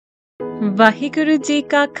वाहिगुरु जी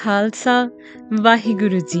का खालसा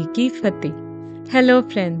वाहिगुरु जी की फतेह. Hello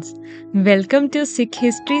friends, welcome to Sikh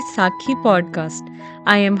History Sakhi podcast.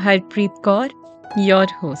 I am Harpreet Kaur, your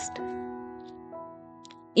host.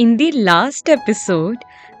 In the last episode,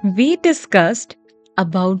 we discussed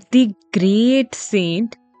about the great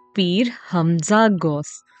saint Pir Hamza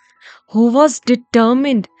Ghaus, who was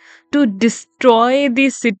determined to destroy the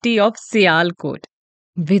city of Sialkot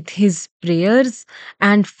with his prayers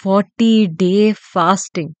and 40-day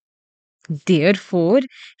fasting. Therefore,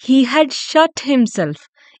 he had shut himself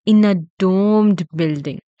in a domed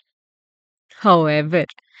building. However,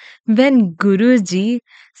 when Guruji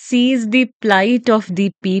sees the plight of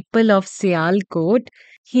the people of Sialkot,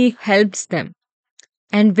 he helps them.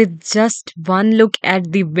 And with just one look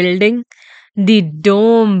at the building, the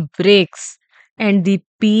dome breaks and the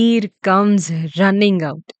Peer comes running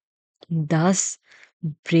out, thus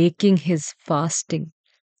breaking his fasting.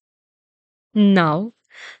 Now,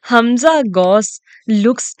 Hamza Ghaus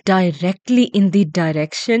looks directly in the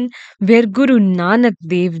direction where Guru Nanak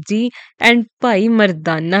Dev Ji and Pai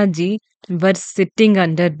Mardana Ji were sitting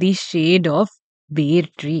under the shade of Bear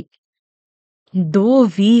tree. Though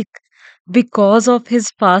weak because of his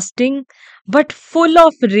fasting, but full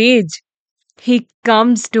of rage, he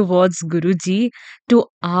comes towards Guruji to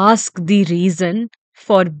ask the reason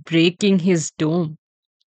for breaking his dome.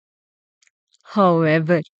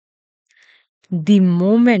 However, the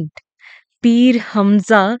moment Pir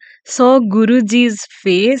Hamza saw Guruji's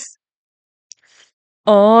face,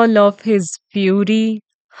 all of his fury,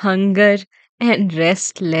 hunger, and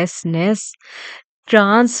restlessness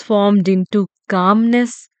transformed into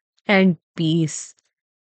calmness and peace.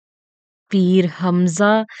 Pir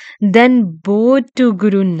Hamza then bowed to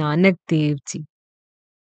Guru Nanak Dev Ji.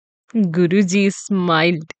 Guruji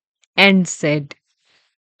smiled and said,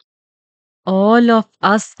 "All of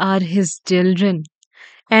us are his children,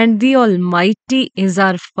 and the Almighty is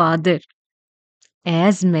our Father."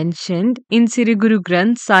 As mentioned in Sri Guru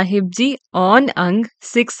Granth Sahib Ji on Ang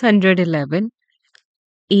 611,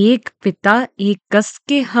 एक पिता एक कस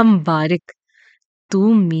के हम बारिक,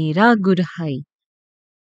 तू मेरा गुरहाई.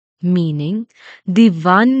 Meaning, the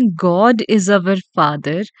one God is our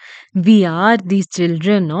Father, we are the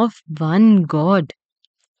children of one God.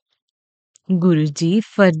 Guruji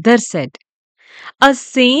further said, a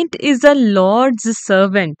saint is a Lord's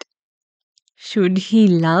servant. Should he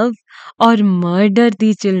love or murder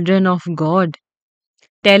the children of God?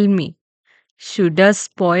 Tell me, should a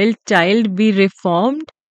spoiled child be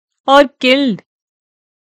reformed or killed?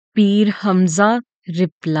 Pir Hamza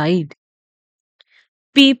replied,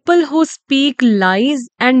 people who speak lies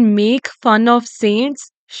and make fun of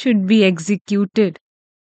saints should be executed.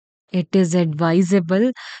 It is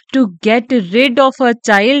advisable to get rid of a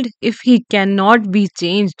child if he cannot be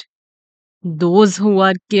changed. Those who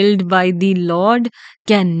are killed by the Lord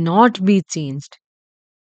cannot be changed.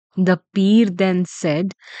 The Peer then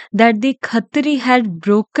said that the Khatri had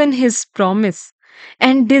broken his promise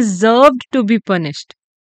and deserved to be punished,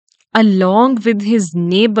 along with his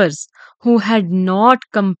neighbors who had not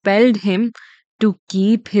compelled him to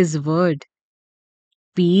keep his word.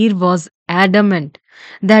 Peer was adamant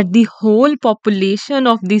that the whole population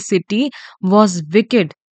of the city was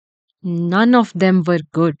wicked. None of them were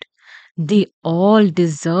good. They all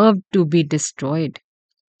deserved to be destroyed.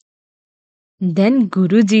 Then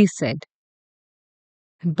Guruji said,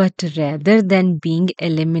 but rather than being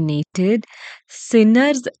eliminated,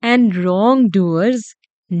 sinners and wrongdoers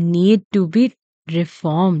need to be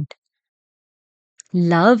reformed.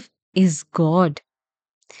 Love is God.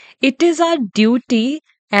 It is our duty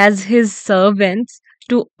as His servants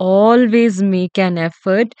to always make an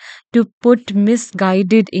effort to put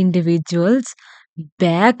misguided individuals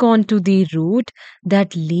back onto the route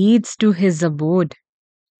that leads to His abode.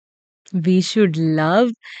 We should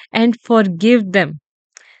love and forgive them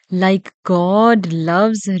like God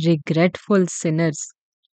loves regretful sinners.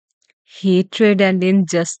 Hatred and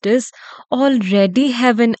injustice already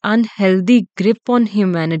have an unhealthy grip on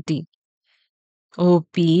humanity. O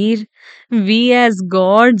Peer, we as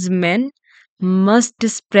God's men must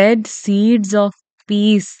spread seeds of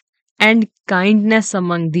peace and kindness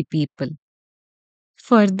among the people.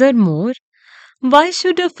 Furthermore, why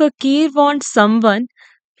should a fakir want someone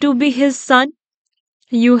to be his son?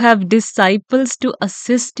 You have disciples to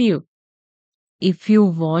assist you. If you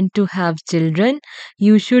want to have children,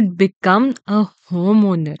 you should become a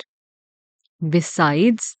homeowner.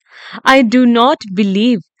 Besides, I do not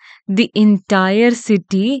believe the entire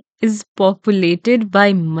city is populated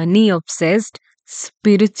by money obsessed,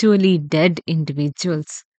 spiritually dead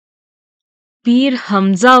individuals. Pir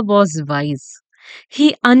Hamza was wise.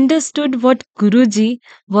 He understood what Guruji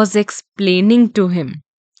was explaining to him.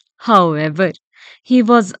 However, he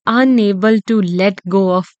was unable to let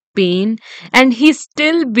go of pain and he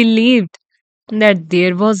still believed that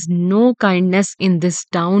there was no kindness in this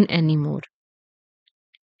town anymore.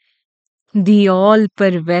 The all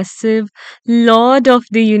pervasive Lord of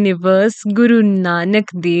the universe, Guru Nanak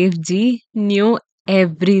Dev Ji, knew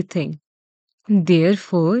everything.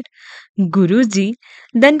 Therefore, Guruji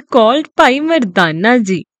then called Pai Mardana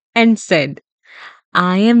Ji and said,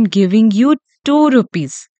 I am giving you 2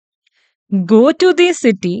 rupees. Go to the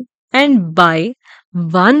city and buy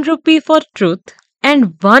 1 rupee for truth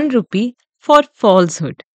and 1 rupee for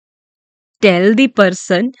falsehood. Tell the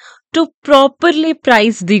person to properly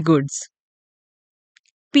price the goods.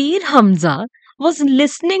 Peer Hamza was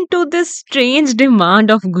listening to this strange demand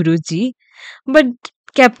of Guruji but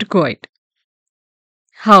kept quiet.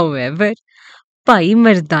 However, Pai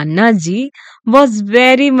Mardana ji was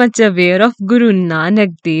very much aware of Guru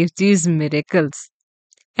Nanak Dev Ji's miracles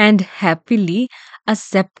and happily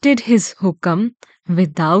accepted his hukam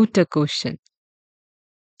without a question.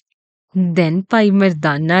 Then Pai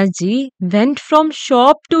Mardana ji went from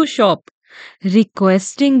shop to shop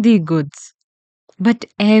requesting the goods, but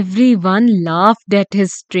everyone laughed at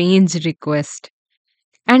his strange request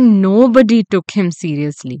and nobody took him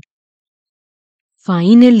seriously.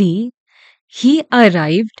 Finally, he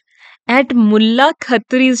arrived at Mullah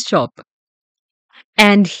Khatri's shop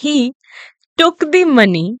and he took the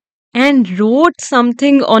money and wrote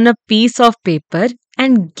something on a piece of paper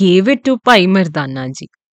and gave it to Pai Mardana ji.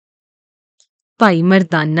 Pai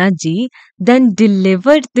Mardana ji then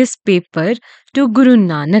delivered this paper to Guru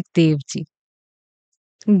Nanak Dev ji.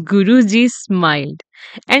 Guru ji smiled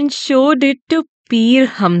and showed it to Peer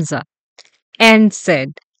Hamza and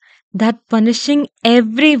said that punishing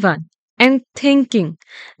everyone and thinking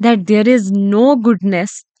that there is no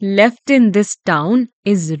goodness left in this town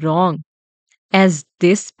is wrong, as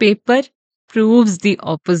this paper proves the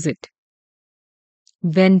opposite.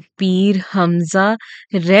 When Peer Hamza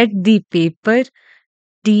read the paper,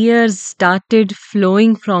 tears started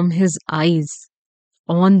flowing from his eyes.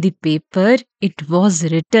 On the paper, it was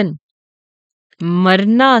written,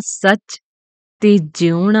 Marna sach te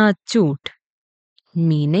jiona jhoot,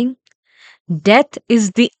 meaning death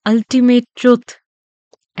is the ultimate truth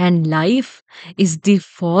and life is the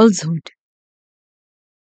falsehood.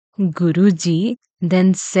 Guruji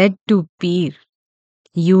then said to Peer,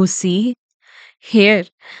 You see, here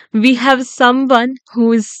we have someone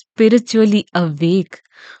who is spiritually awake,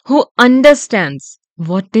 who understands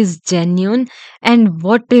what is genuine and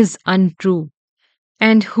what is untrue,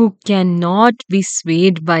 and who cannot be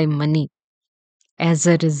swayed by money. As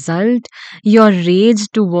a result, your rage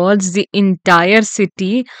towards the entire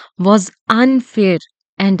city was unfair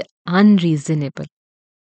and unreasonable.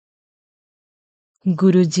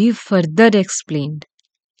 Guruji further explained,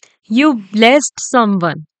 You blessed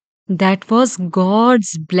someone. That was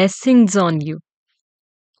God's blessings on you.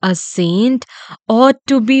 A saint ought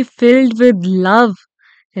to be filled with love,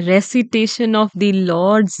 recitation of the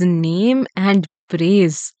Lord's name, and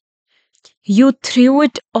praise. You threw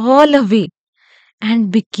it all away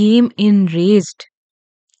and became enraged.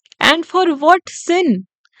 And for what sin?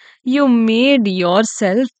 You made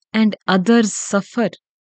yourself and others suffer.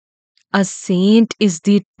 A saint is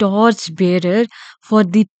the torch bearer for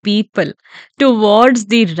the people towards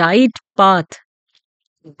the right path,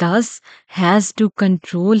 thus has to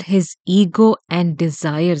control his ego and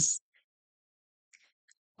desires.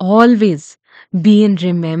 Always be in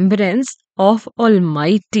remembrance of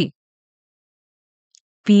Almighty.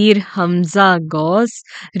 Peer Hamza Ghaus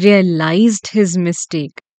realized his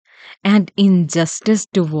mistake and injustice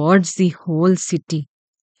towards the whole city.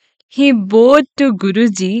 He bowed to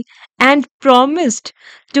Guruji and promised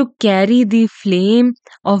to carry the flame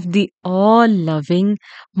of the all loving,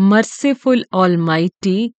 merciful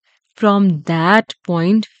Almighty from that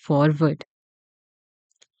point forward.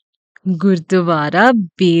 Gurdwara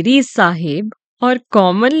Beri Sahib, or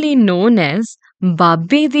commonly known as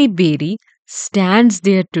Babe di Beri, stands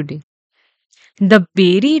there today. The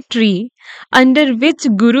berry tree under which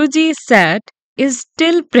Guruji sat is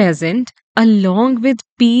still present along with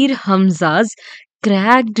Peer Hamza's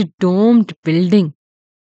cracked domed building.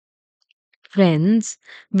 Friends,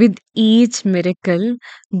 with each miracle,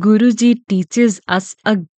 Guruji teaches us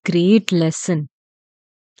a great lesson.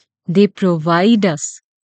 They provide us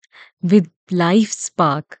with life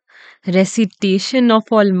spark, recitation of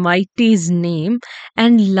Almighty's name,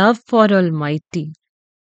 and love for Almighty.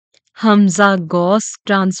 Hamza Ghaus'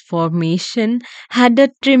 transformation had a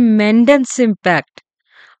tremendous impact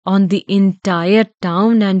on the entire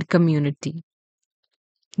town and community.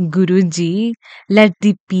 Guruji led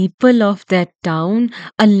the people of that town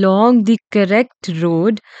along the correct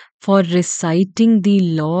road for reciting the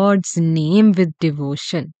Lord's name with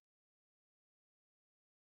devotion.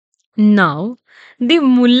 Now, the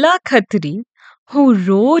Mullah Khatri who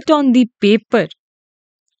wrote on the paper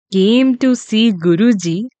came to see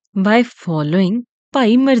Guruji by following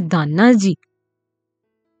Pai Mardana ji.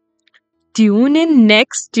 Tune in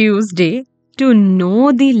next Tuesday to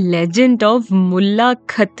know the legend of Mullah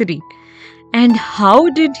Khatri and how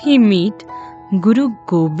did he meet Guru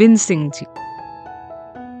Gobind Singh ji.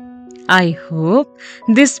 I hope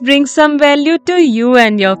this brings some value to you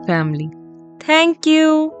and your family. Thank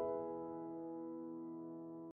you.